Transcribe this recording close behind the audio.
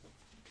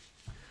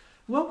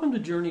Welcome to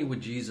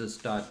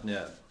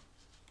JourneyWithJesus.net,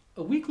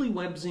 a weekly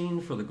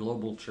webzine for the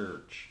global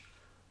church.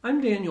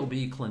 I'm Daniel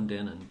B.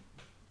 Clendenin.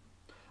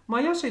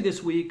 My essay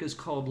this week is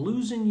called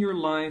Losing Your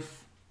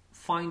Life,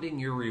 Finding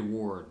Your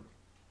Reward,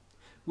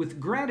 with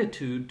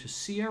gratitude to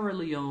Sierra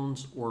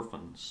Leone's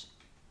orphans.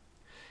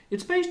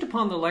 It's based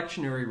upon the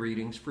lectionary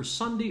readings for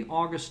Sunday,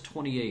 August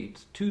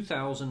 28,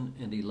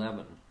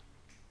 2011.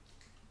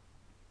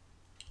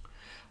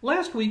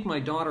 Last week,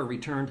 my daughter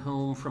returned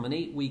home from an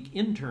 8-week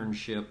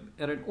internship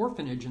at an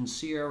orphanage in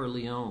Sierra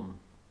Leone.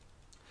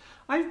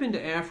 I've been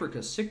to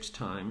Africa 6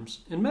 times,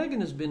 and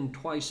Megan has been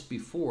twice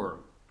before,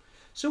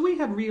 so we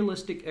had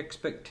realistic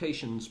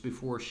expectations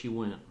before she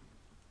went.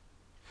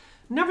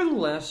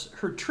 Nevertheless,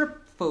 her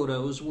trip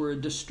photos were a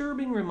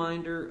disturbing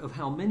reminder of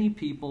how many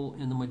people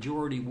in the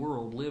majority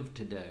world live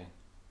today.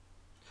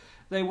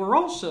 They were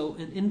also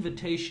an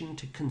invitation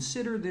to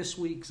consider this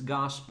week's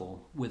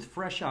gospel with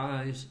fresh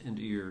eyes and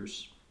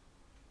ears.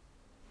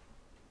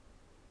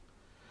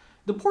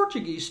 The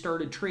Portuguese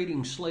started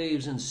trading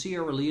slaves in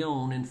Sierra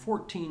Leone in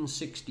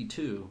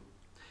 1462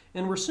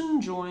 and were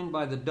soon joined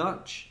by the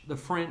Dutch, the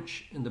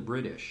French, and the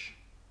British.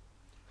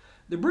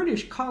 The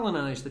British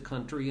colonized the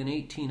country in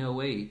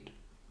 1808.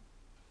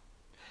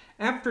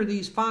 After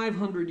these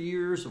 500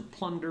 years of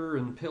plunder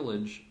and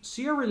pillage,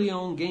 Sierra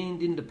Leone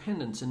gained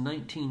independence in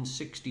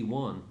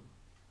 1961.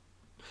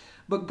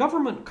 But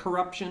government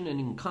corruption and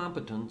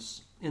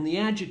incompetence and the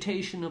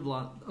agitation of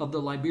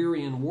the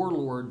Liberian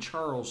warlord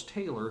Charles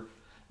Taylor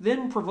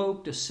then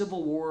provoked a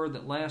civil war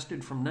that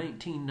lasted from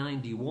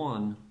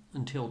 1991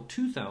 until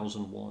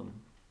 2001.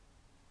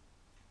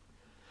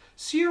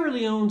 Sierra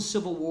Leone's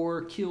civil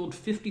war killed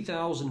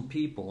 50,000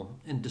 people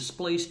and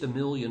displaced 1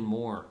 million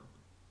more.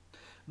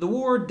 The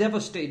war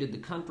devastated the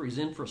country's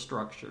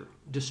infrastructure,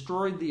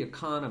 destroyed the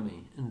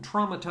economy, and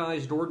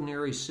traumatized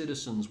ordinary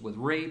citizens with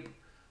rape,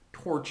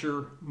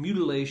 torture,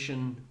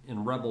 mutilation,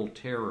 and rebel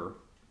terror.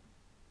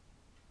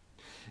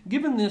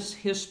 Given this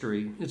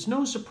history, it's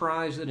no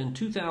surprise that in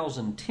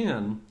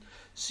 2010,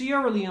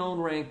 Sierra Leone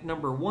ranked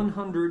number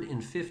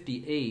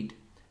 158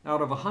 out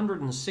of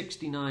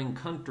 169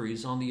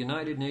 countries on the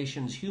United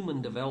Nations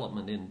Human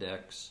Development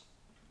Index.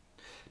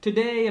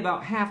 Today,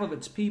 about half of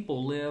its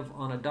people live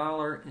on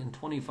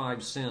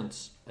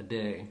 $1.25 a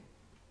day.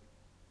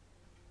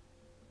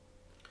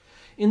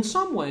 In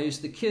some ways,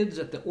 the kids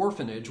at the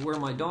orphanage where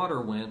my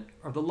daughter went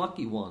are the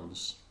lucky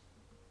ones.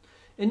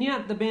 And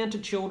yet, the Banta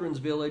Children's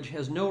Village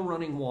has no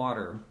running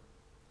water.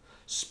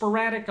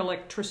 Sporadic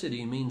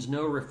electricity means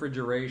no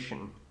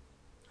refrigeration.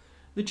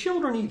 The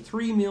children eat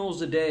 3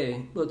 meals a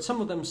day, but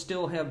some of them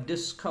still have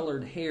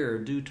discolored hair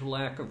due to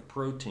lack of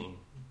protein.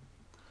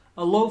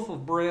 A loaf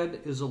of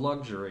bread is a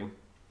luxury.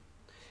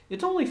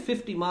 It's only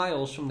 50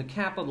 miles from the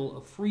capital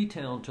of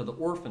Freetown to the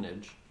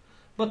orphanage,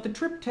 but the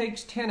trip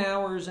takes 10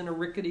 hours in a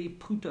rickety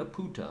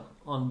puta-puta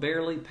on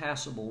barely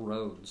passable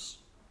roads.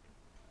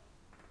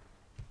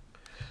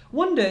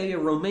 One day, a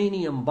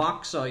Romanian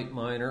bauxite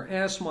miner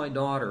asked my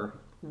daughter,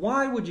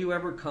 "Why would you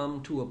ever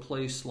come to a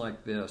place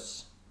like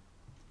this?"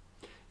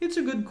 It's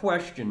a good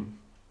question.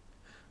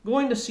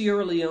 Going to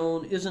Sierra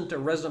Leone isn't a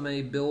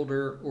resume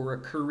builder or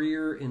a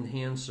career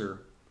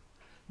enhancer.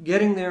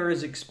 Getting there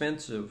is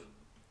expensive.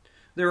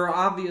 There are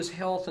obvious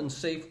health and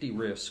safety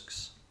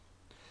risks.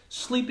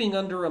 Sleeping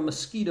under a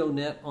mosquito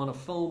net on a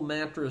foam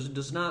mattress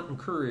does not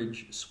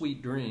encourage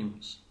sweet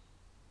dreams.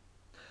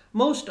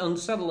 Most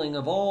unsettling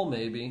of all,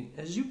 maybe,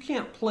 is you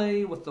can't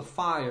play with the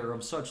fire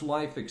of such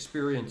life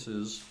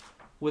experiences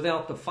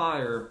without the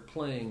fire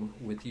playing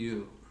with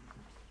you.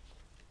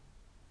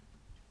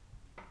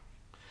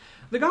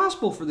 The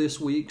gospel for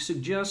this week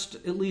suggests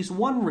at least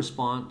one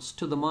response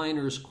to the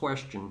miner's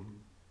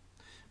question.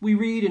 We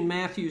read in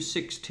Matthew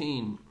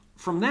 16,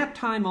 "From that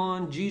time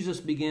on, Jesus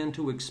began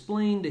to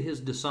explain to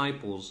his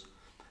disciples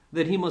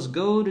that he must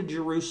go to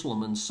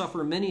Jerusalem and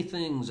suffer many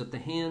things at the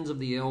hands of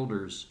the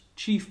elders,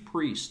 chief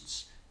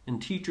priests,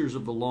 and teachers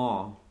of the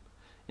law,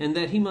 and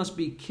that he must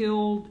be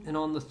killed and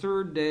on the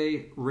 3rd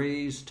day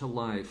raised to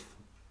life.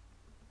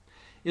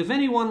 If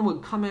anyone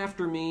would come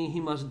after me, he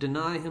must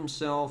deny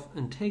himself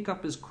and take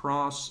up his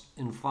cross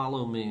and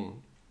follow me.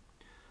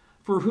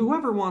 For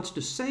whoever wants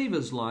to save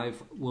his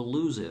life will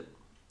lose it,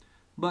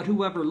 but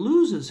whoever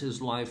loses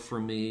his life for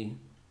me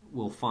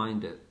will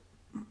find it."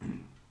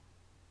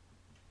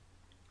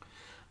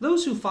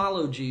 Those who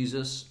follow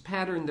Jesus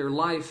pattern their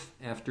life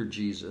after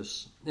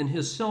Jesus and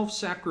his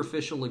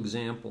self-sacrificial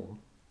example.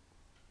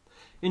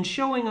 In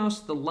showing us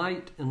the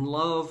light and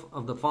love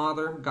of the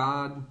Father,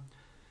 God,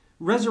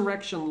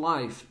 resurrection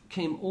life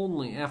came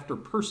only after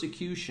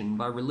persecution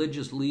by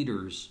religious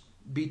leaders,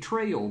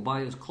 betrayal by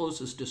his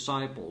closest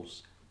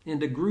disciples,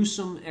 and a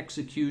gruesome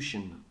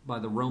execution by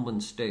the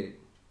Roman state.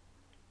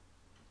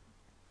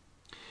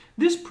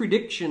 This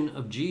prediction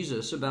of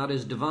Jesus about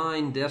his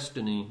divine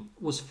destiny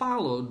was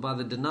followed by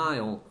the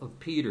denial of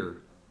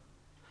Peter.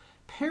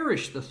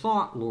 "Perish the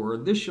thought,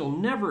 Lord, this shall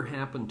never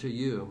happen to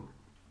you."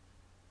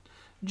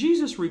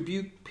 Jesus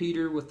rebuked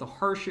Peter with the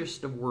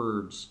harshest of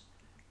words.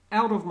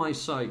 "Out of my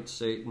sight,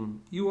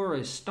 Satan, you are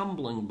a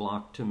stumbling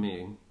block to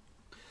me.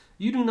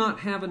 You do not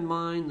have in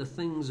mind the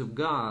things of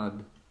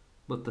God,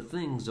 but the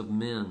things of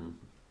men.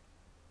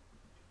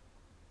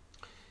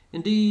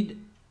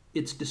 Indeed,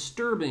 it's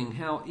disturbing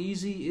how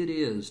easy it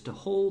is to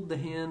hold the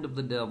hand of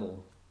the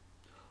devil,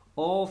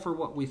 all for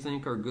what we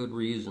think are good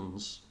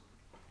reasons.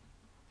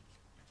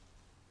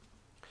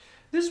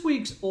 This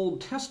week's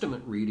Old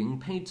Testament reading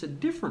paints a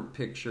different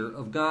picture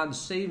of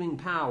God's saving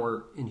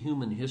power in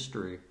human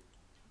history.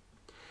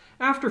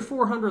 After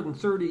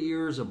 430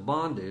 years of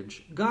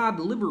bondage, God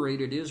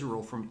liberated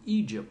Israel from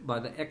Egypt by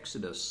the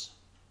Exodus.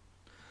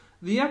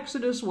 The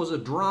Exodus was a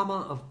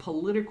drama of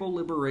political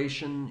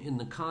liberation in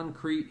the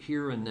concrete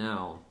here and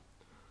now,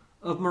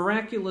 of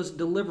miraculous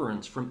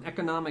deliverance from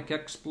economic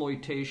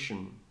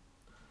exploitation,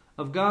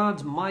 of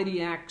God's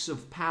mighty acts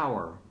of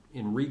power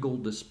in regal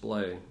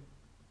display.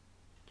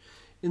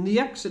 In the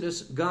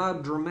Exodus,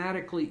 God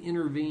dramatically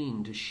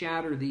intervened to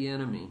shatter the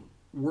enemy,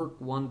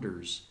 work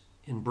wonders,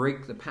 and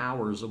break the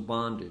powers of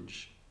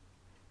bondage.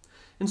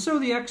 And so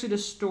the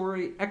Exodus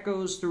story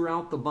echoes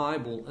throughout the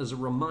Bible as a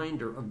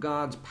reminder of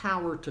God's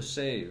power to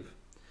save,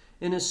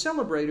 and is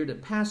celebrated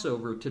at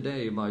Passover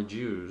today by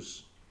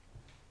Jews.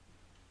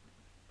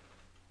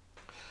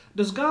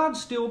 Does God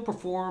still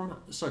perform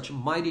such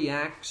mighty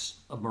acts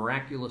of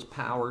miraculous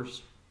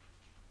powers?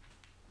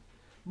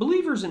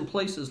 Believers in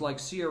places like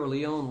Sierra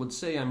Leone would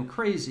say I'm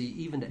crazy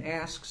even to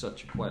ask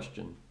such a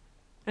question,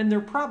 and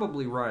they're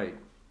probably right.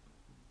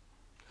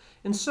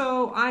 And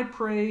so I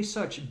pray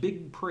such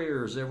big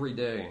prayers every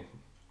day.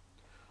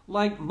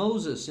 Like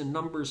Moses in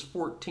Numbers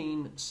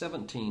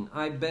 14:17,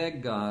 I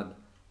beg God,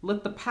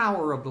 let the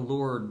power of the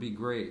Lord be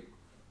great.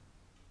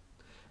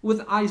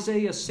 With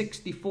Isaiah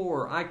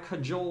 64, I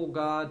cajole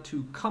God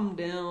to come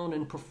down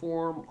and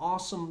perform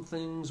awesome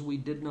things we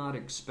did not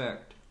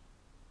expect.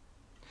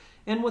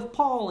 And with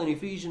Paul in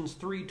Ephesians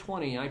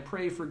 3:20, I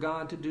pray for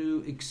God to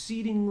do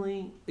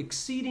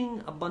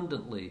exceeding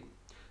abundantly,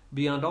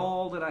 beyond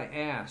all that I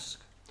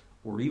ask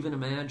or even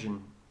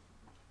imagine.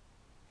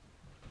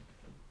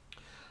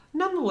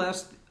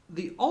 Nonetheless,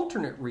 the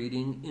alternate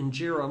reading in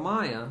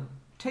Jeremiah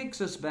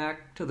takes us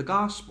back to the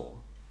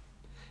gospel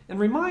and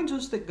reminds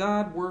us that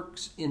God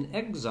works in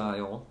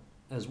exile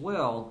as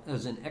well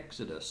as in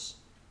Exodus,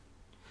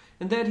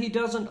 and that he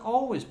doesn't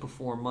always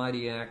perform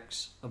mighty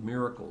acts of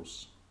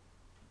miracles.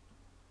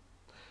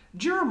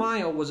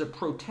 Jeremiah was a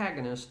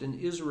protagonist in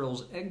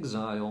Israel's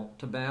exile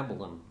to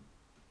Babylon.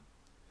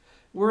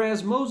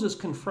 Whereas Moses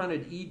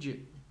confronted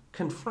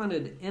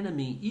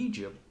enemy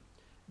Egypt,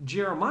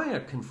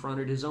 Jeremiah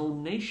confronted his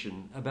own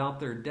nation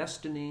about their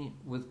destiny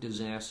with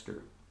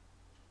disaster.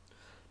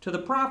 To the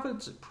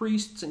prophets,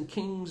 priests, and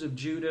kings of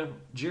Judah,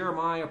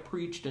 Jeremiah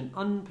preached an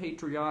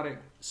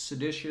unpatriotic,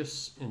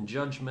 seditious, and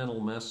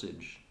judgmental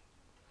message.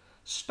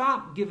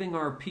 Stop giving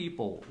our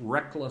people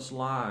reckless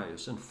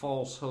lies and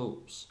false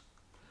hopes.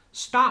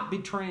 Stop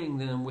betraying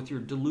them with your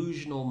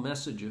delusional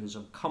messages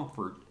of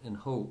comfort and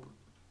hope.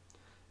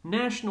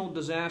 National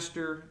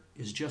disaster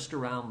is just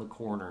around the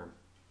corner.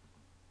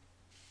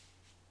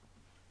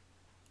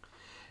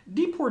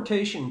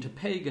 Deportation to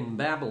pagan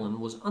Babylon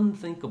was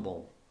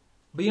unthinkable,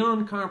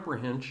 beyond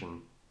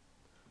comprehension.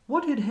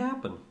 What had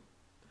happened?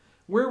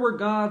 Where were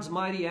God's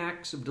mighty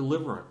acts of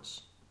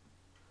deliverance?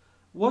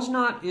 Was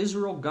not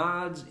Israel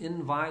God's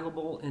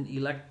inviolable and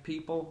elect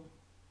people?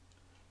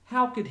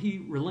 How could he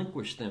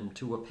relinquish them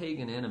to a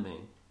pagan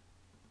enemy?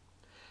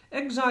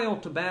 Exile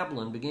to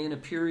Babylon began a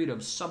period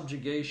of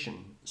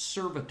subjugation,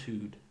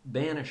 servitude,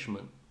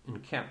 banishment,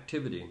 and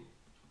captivity.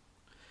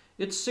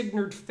 It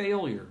signaled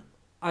failure,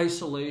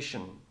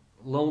 isolation,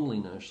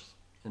 loneliness,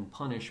 and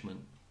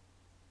punishment.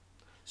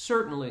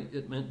 Certainly,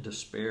 it meant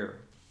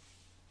despair.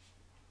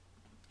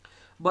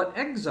 But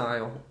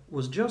exile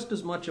was just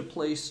as much a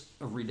place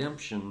of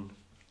redemption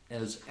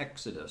as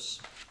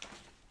Exodus.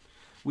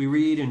 We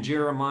read in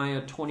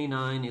Jeremiah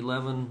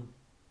 29:11,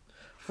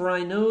 "For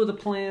I know the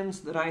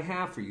plans that I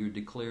have for you,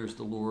 declares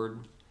the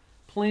Lord,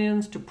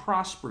 plans to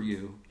prosper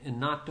you and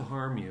not to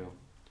harm you,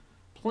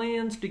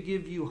 plans to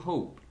give you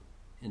hope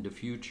and a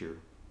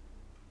future."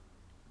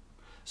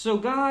 So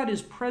God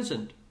is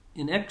present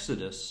in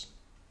Exodus,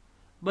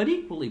 but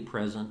equally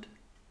present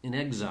in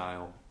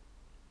exile.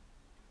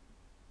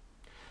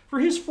 For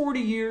his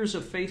 40 years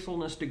of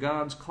faithfulness to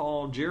God's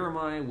call,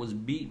 Jeremiah was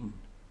beaten,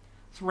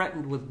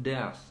 threatened with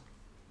death,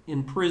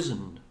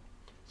 imprisoned,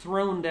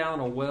 thrown down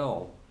a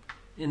well,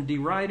 and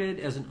derided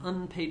as an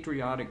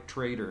unpatriotic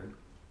traitor.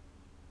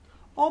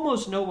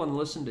 Almost no one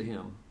listened to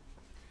him.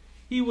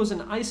 He was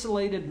an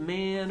isolated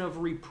man of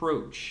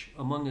reproach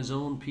among his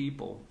own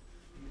people.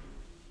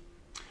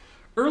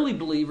 Early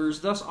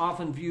believers thus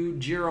often viewed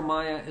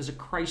Jeremiah as a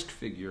Christ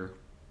figure.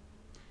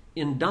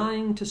 In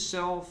dying to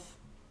self,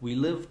 we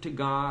live to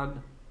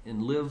God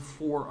and live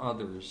for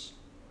others.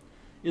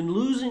 In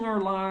losing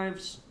our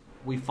lives,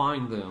 we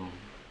find them.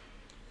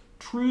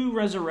 True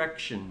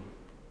resurrection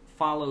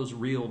follows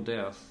real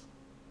death.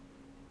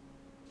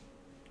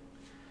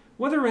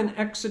 Whether in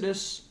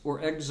Exodus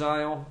or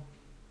exile,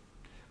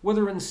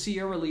 whether in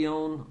Sierra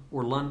Leone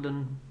or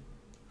London,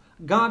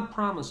 God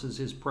promises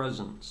his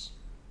presence.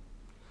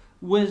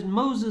 When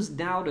Moses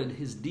doubted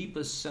his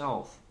deepest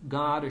self,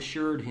 God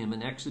assured him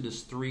in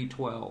Exodus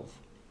 3:12,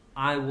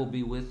 I will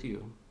be with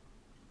you.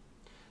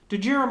 To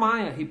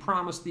Jeremiah, he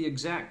promised the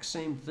exact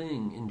same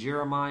thing in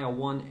Jeremiah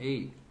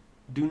 1:8,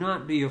 do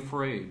not be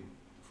afraid,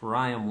 for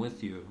I am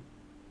with you.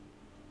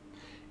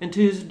 And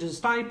to his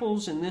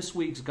disciples in this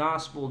week's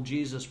gospel,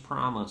 Jesus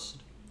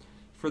promised,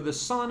 for the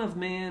Son of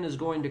Man is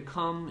going to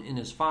come in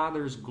his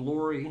Father's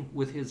glory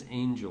with his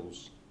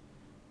angels,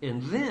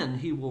 and then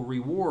he will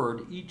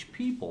reward each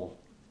people,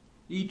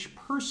 each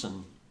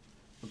person,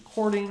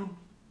 according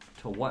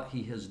to what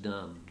he has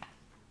done.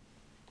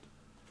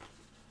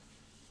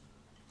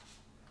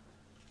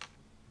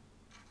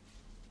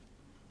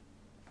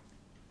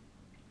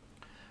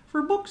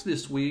 For books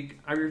this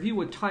week, I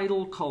review a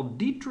title called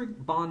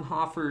Dietrich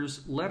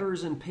Bonhoeffer's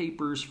Letters and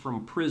Papers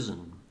from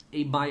Prison,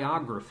 a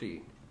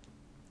Biography.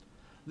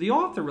 The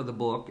author of the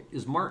book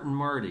is Martin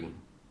Marty.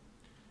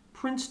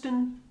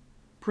 Princeton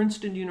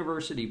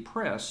University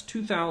Press,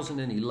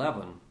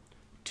 2011,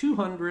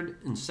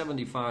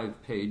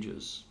 275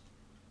 pages.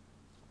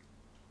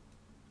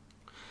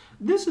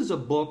 This is a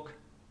book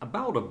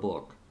about a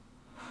book,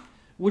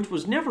 which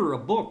was never a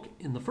book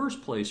in the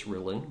first place,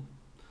 really,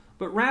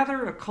 but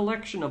rather a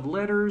collection of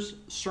letters,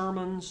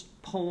 sermons,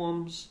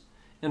 poems,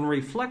 and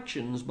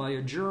reflections by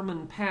a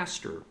German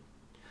pastor,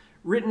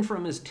 written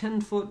from his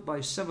 10-foot by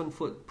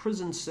 7-foot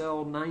prison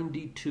cell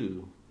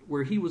 92,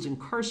 where he was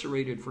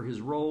incarcerated for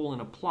his role in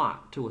a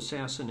plot to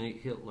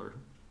assassinate Hitler.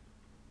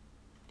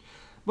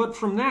 But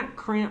from that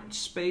cramped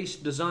space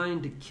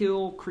designed to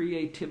kill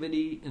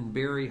creativity and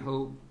bury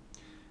hope,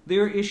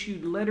 there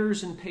issued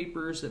letters and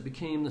papers that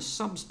became the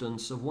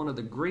substance of one of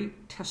the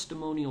great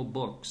testimonial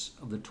books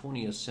of the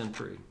 20th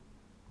century.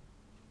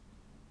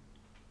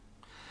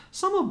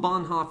 Some of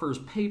Bonhoeffer's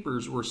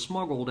papers were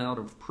smuggled out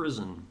of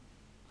prison.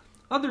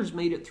 Others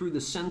made it through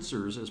the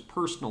censors as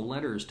personal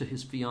letters to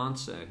his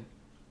fiancée.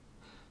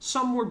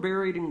 Some were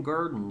buried in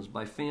gardens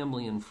by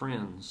family and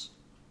friends.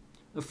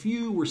 A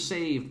few were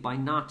saved by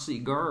Nazi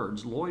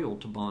guards loyal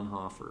to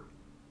Bonhoeffer,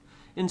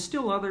 and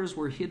still others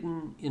were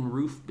hidden in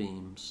roof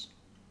beams.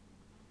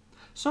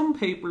 Some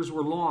papers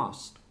were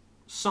lost.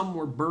 Some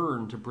were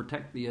burned to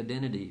protect the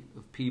identity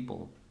of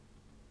people.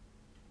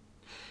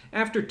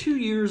 After 2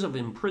 years of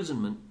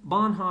imprisonment,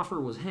 Bonhoeffer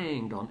was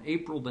hanged on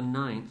April the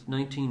 9th,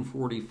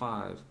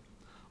 1945,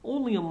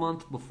 only a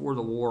month before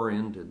the war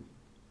ended.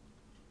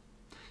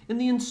 In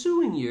the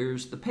ensuing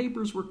years, the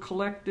papers were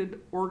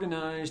collected,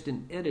 organized,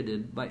 and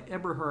edited by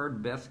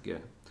Eberhard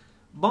Bethge,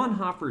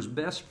 Bonhoeffer's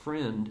best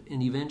friend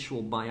and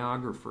eventual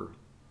biographer.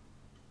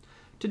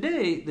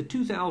 Today, the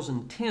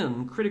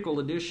 2010 critical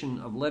edition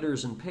of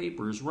Letters and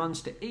Papers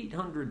runs to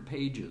 800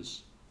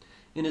 pages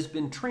and has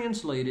been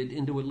translated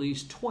into at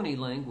least 20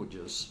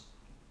 languages.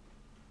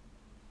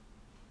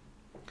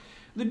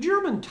 The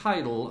German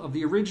title of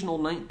the original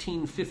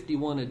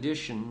 1951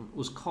 edition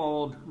was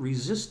called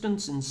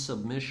Resistance and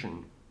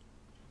Submission.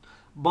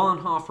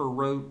 Bonhoeffer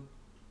wrote,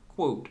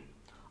 quote,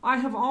 I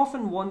have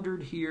often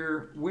wondered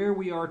here where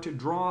we are to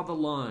draw the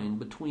line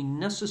between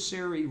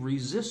necessary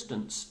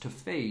resistance to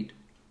fate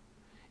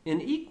and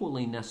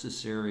equally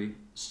necessary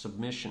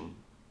submission.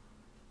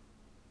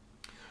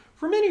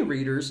 For many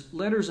readers,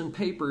 Letters and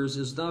Papers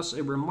is thus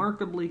a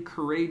remarkably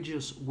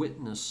courageous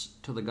witness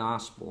to the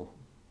gospel.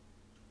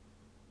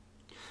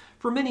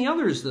 For many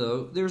others,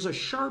 though, there's a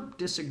sharp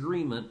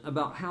disagreement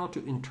about how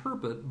to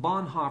interpret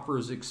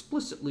Bonhoeffer's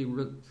explicitly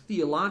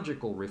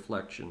theological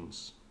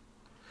reflections.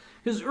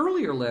 His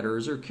earlier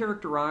letters are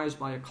characterized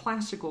by a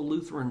classical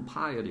Lutheran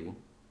piety,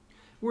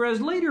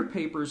 whereas later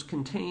papers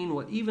contain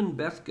what even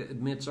Bethge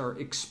admits are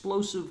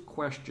explosive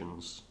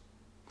questions.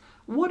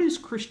 What is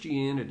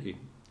Christianity,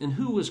 and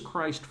who is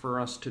Christ for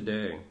us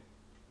today?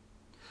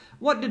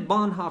 What did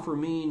Bonhoeffer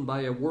mean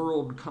by a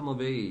world come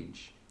of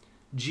age,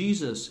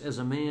 Jesus as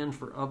a man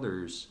for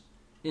others,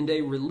 and a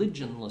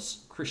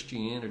religionless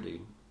Christianity?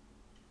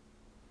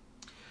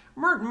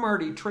 Martin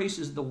Marty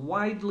traces the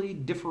widely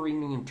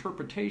differing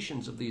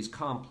interpretations of these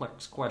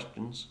complex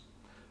questions,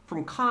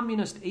 from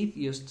communist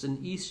atheists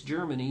in East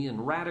Germany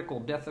and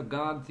radical death of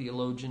God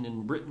theologian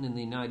in Britain and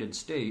the United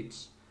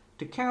States,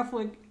 to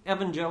Catholic,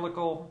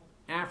 evangelical,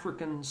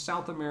 African,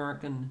 South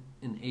American,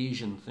 and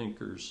Asian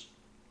thinkers.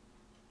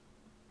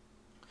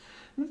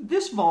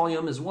 This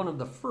volume is one of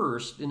the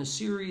first in a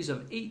series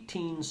of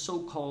 18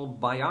 so-called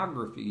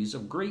biographies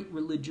of great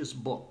religious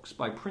books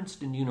by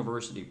Princeton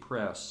University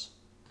Press.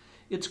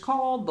 It's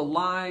called The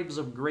Lives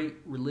of Great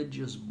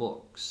Religious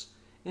Books,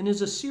 and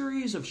is a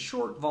series of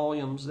short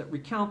volumes that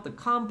recount the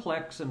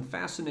complex and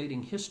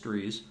fascinating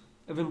histories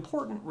of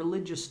important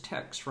religious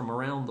texts from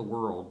around the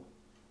world.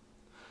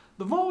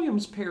 The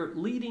volumes pair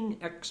leading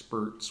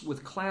experts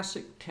with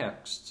classic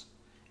texts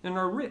and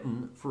are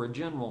written for a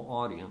general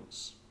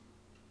audience.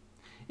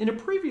 In a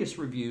previous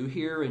review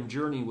here in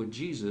Journey with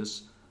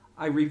Jesus,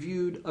 I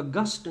reviewed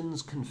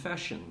Augustine's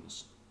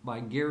Confessions by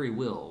Gary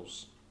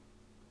Wills.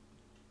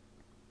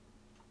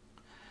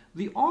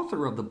 The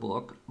author of the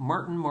book,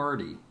 Martin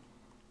Marty.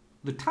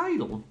 The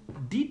title,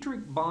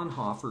 Dietrich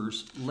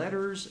Bonhoeffer's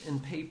Letters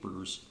and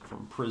Papers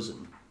from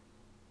Prison.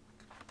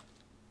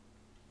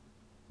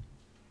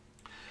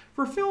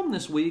 For film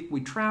this week,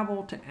 we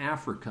travel to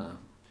Africa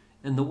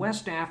and the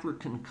West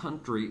African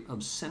country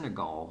of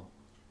Senegal.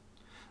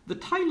 The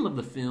title of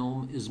the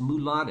film is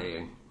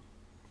Moulade.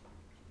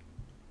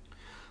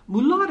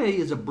 Moulade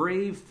is a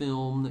brave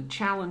film that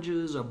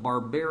challenges a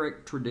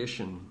barbaric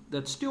tradition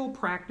that's still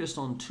practiced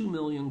on 2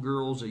 million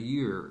girls a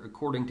year,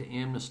 according to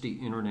Amnesty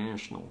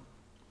International.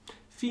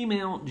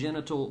 Female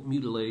genital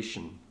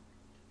mutilation.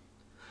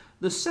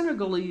 The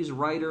Senegalese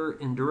writer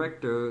and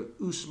director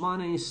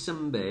Ousmane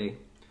Sembé,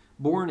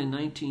 born in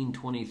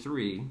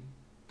 1923,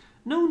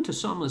 known to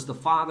some as the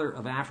father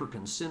of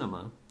African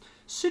cinema,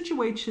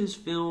 situates his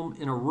film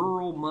in a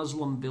rural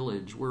Muslim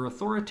village where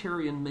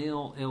authoritarian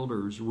male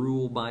elders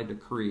rule by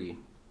decree.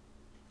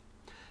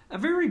 A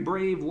very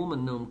brave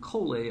woman named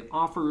Kole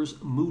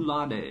offers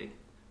moulade,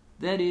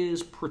 that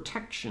is,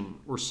 protection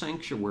or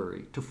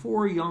sanctuary, to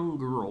 4 young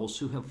girls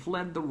who have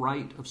fled the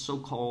rite of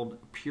so-called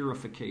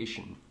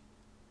purification.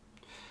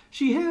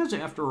 She has,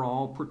 after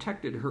all,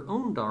 protected her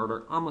own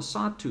daughter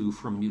Amasatu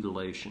from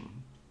mutilation.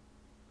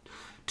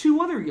 2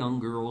 other young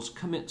girls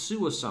commit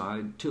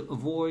suicide to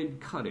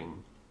avoid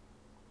cutting.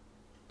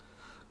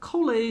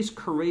 Kole's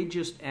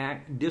courageous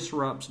act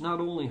disrupts not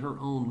only her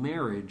own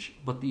marriage,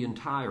 but the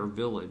entire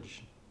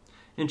village,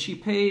 and she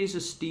pays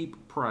a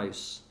steep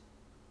price.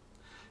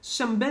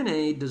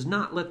 Sembene does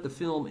not let the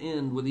film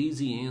end with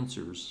easy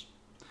answers,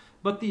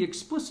 but the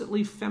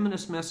explicitly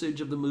feminist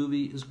message of the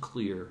movie is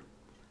clear.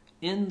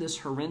 End this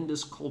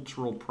horrendous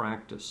cultural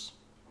practice.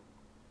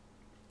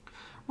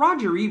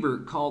 Roger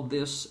Ebert called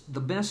this the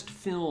best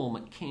film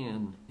at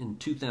Cannes in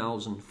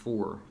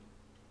 2004.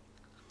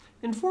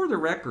 And for the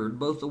record,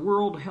 both the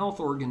World Health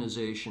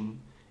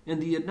Organization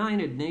and the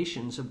United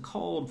Nations have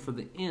called for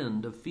the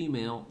end of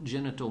female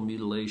genital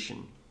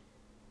mutilation.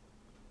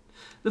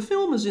 The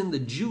film is in the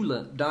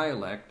Jula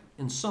dialect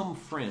and some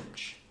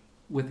French,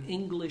 with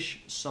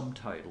English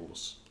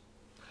subtitles.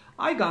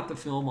 I got the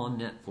film on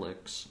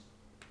Netflix.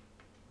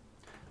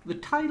 The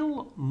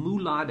title,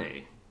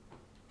 Moulade,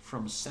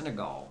 from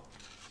Senegal.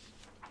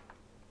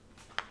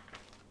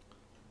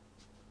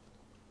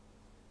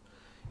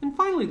 And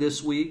finally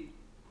this week,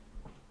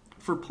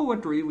 for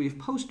poetry, we've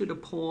posted a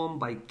poem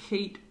by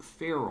Kate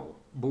Farrell,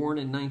 born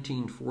in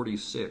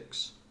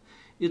 1946.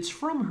 It's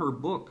from her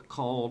book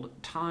called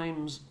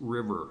Time's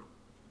River.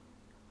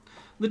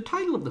 The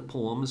title of the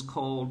poem is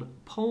called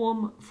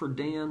Poem for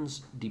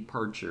Dan's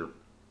Departure.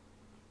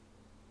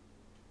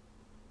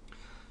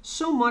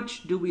 So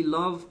much do we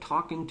love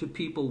talking to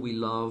people we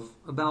love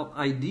about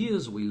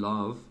ideas we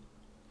love,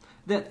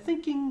 that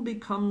thinking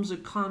becomes a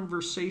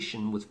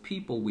conversation with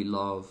people we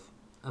love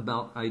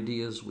about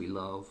ideas we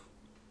love.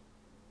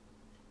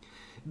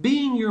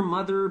 Being your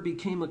mother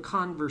became a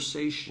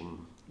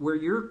conversation where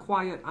your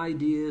quiet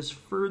ideas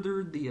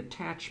furthered the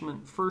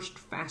attachment first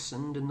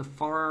fastened in the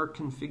far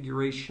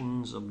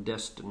configurations of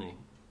destiny.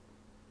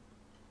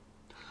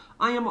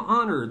 I am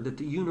honored that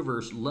the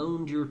universe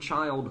loaned your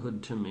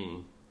childhood to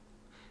me,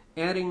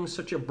 adding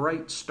such a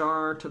bright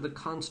star to the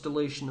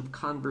constellation of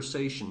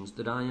conversations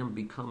that I am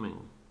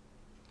becoming.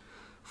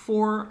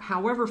 For,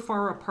 however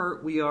far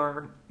apart we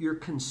are, your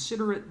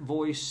considerate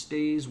voice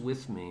stays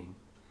with me,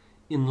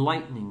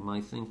 enlightening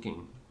my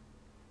thinking.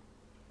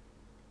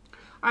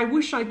 I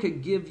wish I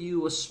could give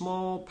you a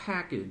small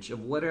package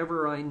of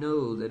whatever I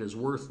know that is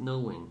worth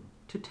knowing,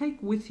 to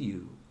take with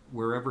you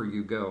wherever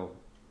you go.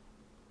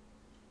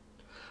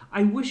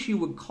 I wish you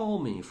would call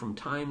me from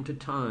time to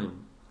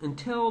time and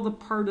tell the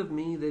part of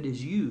me that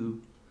is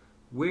you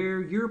where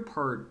your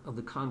part of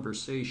the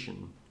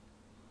conversation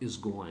is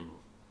going.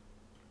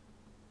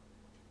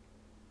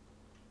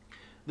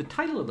 The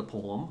title of the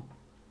poem,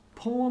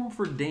 Poem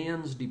for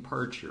Dan's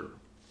Departure,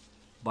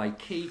 by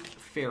Kate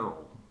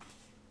Farrell.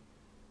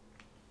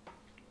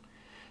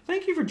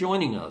 Thank you for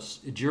joining us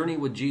at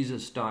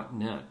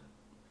JourneyWithJesus.net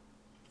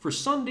for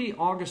Sunday,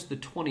 August the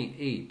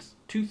 28th,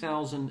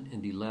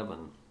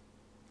 2011.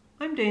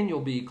 I'm Daniel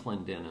B.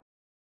 Clendenin.